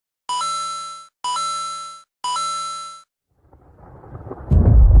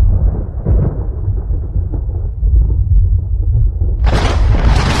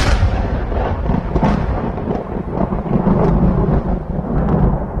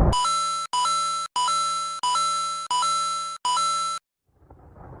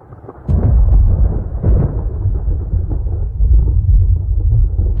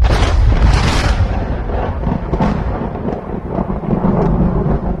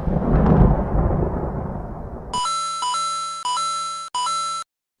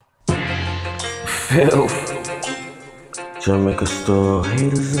filth. Jermin Costor,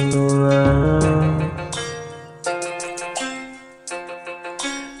 haters in the love.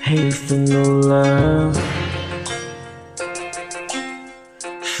 Haters in no love.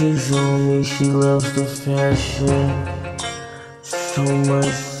 She's on me, she loves the fashion. So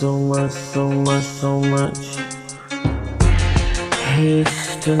much, so much, so much, so much.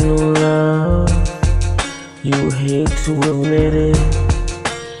 Hates to no love. You hate to admit it.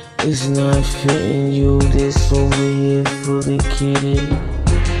 It's not fitting you, this over here fully kidding.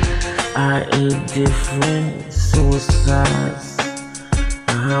 I ain't different, suicides,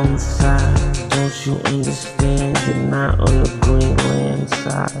 homicide. Don't you understand? You're not on the Greenland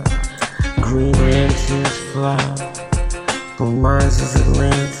side. Green lanterns fly, but mine's is a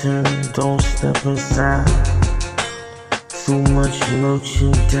lantern. Don't step inside. Too much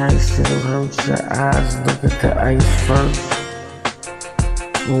merchandise, it'll hurt your eyes. Look at the ice first.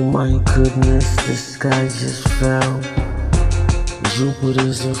 Oh my goodness, the sky just fell.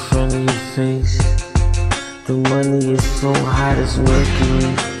 Jupiter's in front of your face. The money is so hot as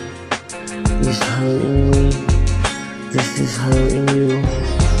mercury. It's hurting me. This is hurting you.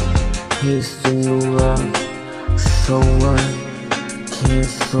 Here's the new love. So what? Can't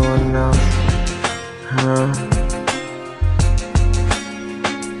saw enough. Huh?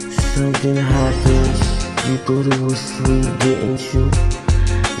 Something happens. You thought it was sweet, didn't you?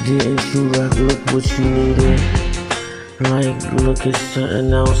 Didn't you? Like, look what you needed. Like, look at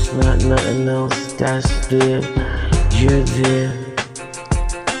something else, not nothing else. That's there. You're there.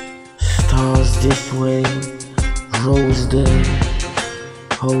 Stars this way. Rose day.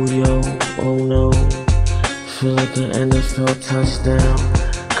 Oh yo, oh no. Feel like an NFL touchdown.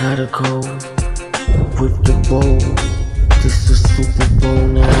 Gotta go with the bowl. This the Super Bowl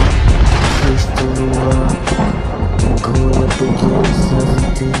now. Place the new up. Going up against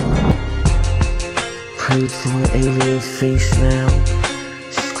everything. Pray to an alien face now.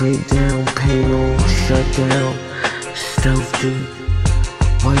 Scrape down, payroll, shut down. Stealthy.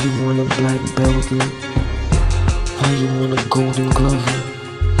 Why you want a black belt? Why you want a golden glove?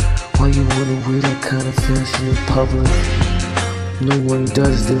 Why you wanna wear that kind of fashion in public? No one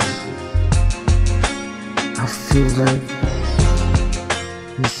does this. I feel like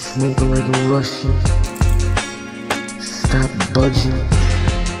I'm smoking like a Russian. Stop budging.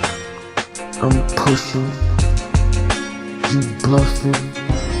 I'm pushing. You bluffing.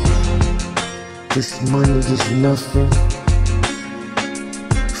 This money is nothing.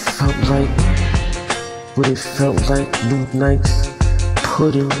 Felt like what it felt like. New nights.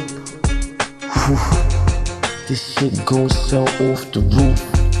 Pudding. Whew. This shit gon' sell off the roof.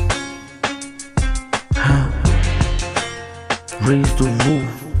 Huh? Raise the roof.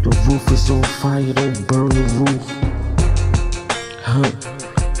 The roof is on fire. Don't burn the roof. Huh?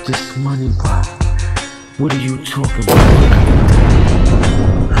 This money, why? What are you talking about?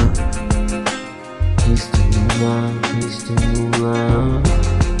 Huh? Here's the new love, here's the new love.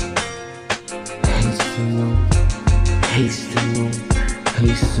 Hates the new, hates the new,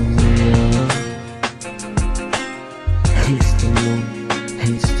 hates the new love. Hates the new,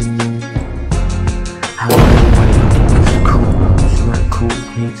 hates the new. How do you think it's cool? It's not cool,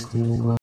 hates the new love.